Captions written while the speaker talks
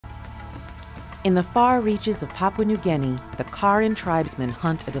In the far reaches of Papua New Guinea, the Karan tribesmen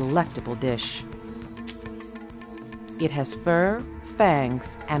hunt a delectable dish. It has fur,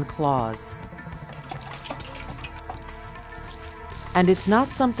 fangs, and claws. And it's not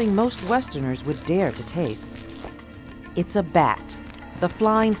something most Westerners would dare to taste. It's a bat, the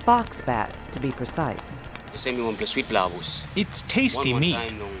flying fox bat, to be precise. It's tasty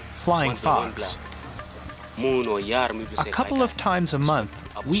meat, flying fox. A couple of times a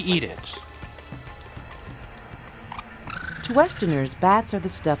month, we eat it. To Westerners, bats are the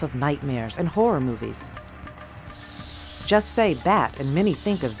stuff of nightmares and horror movies. Just say bat and many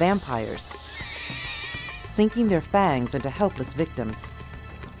think of vampires, sinking their fangs into helpless victims.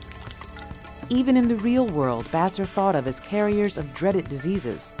 Even in the real world, bats are thought of as carriers of dreaded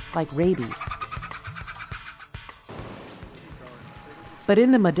diseases, like rabies. But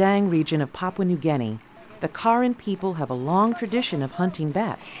in the Madang region of Papua New Guinea, the Karan people have a long tradition of hunting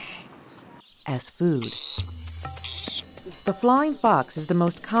bats as food. The flying fox is the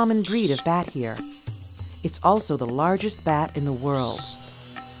most common breed of bat here. It's also the largest bat in the world.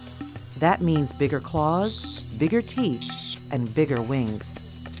 That means bigger claws, bigger teeth, and bigger wings.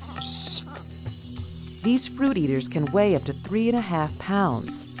 These fruit eaters can weigh up to 3.5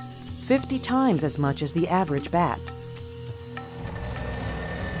 pounds, 50 times as much as the average bat.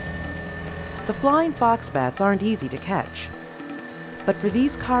 The flying fox bats aren't easy to catch, but for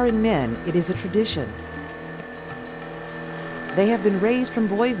these Karan men, it is a tradition. They have been raised from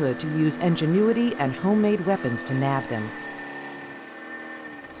boyhood to use ingenuity and homemade weapons to nab them.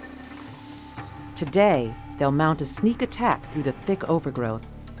 Today, they'll mount a sneak attack through the thick overgrowth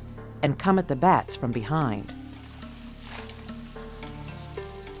and come at the bats from behind.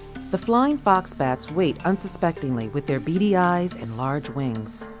 The flying fox bats wait unsuspectingly with their beady eyes and large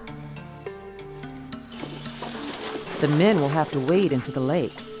wings. The men will have to wade into the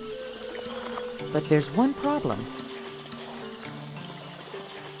lake. But there's one problem.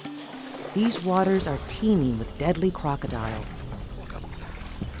 These waters are teeming with deadly crocodiles.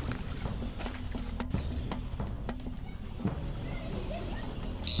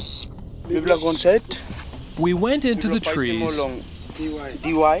 We went into the trees,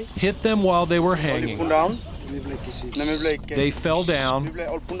 hit them while they were hanging. They fell down,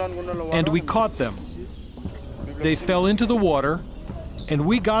 and we caught them. They fell into the water, and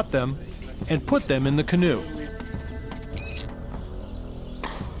we got them and put them in the canoe.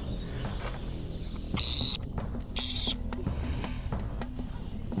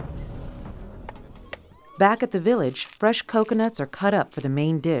 Back at the village, fresh coconuts are cut up for the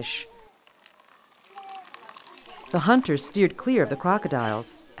main dish. The hunters steered clear of the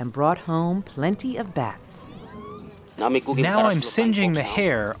crocodiles and brought home plenty of bats. Now I'm singeing the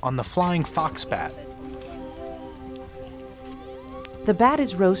hair on the flying fox bat. The bat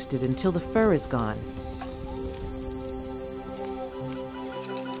is roasted until the fur is gone,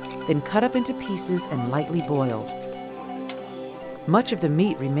 then cut up into pieces and lightly boiled. Much of the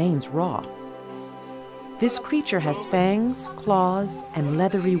meat remains raw. This creature has fangs, claws, and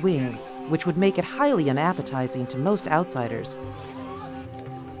leathery wings, which would make it highly unappetizing to most outsiders.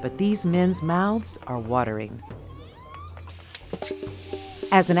 But these men's mouths are watering.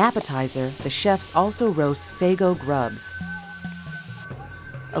 As an appetizer, the chefs also roast sago grubs.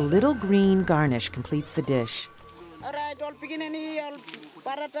 A little green garnish completes the dish.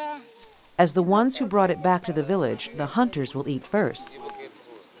 As the ones who brought it back to the village, the hunters will eat first.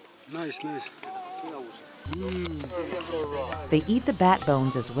 Nice. They eat the bat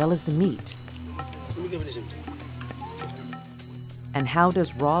bones as well as the meat. And how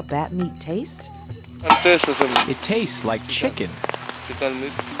does raw bat meat taste? It tastes like chicken.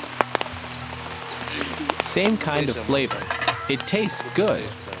 Same kind of flavor. It tastes good.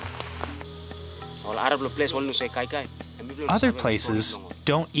 Other places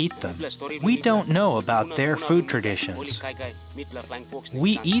don't eat them. We don't know about their food traditions.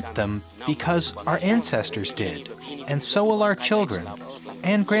 We eat them because our ancestors did, and so will our children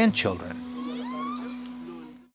and grandchildren.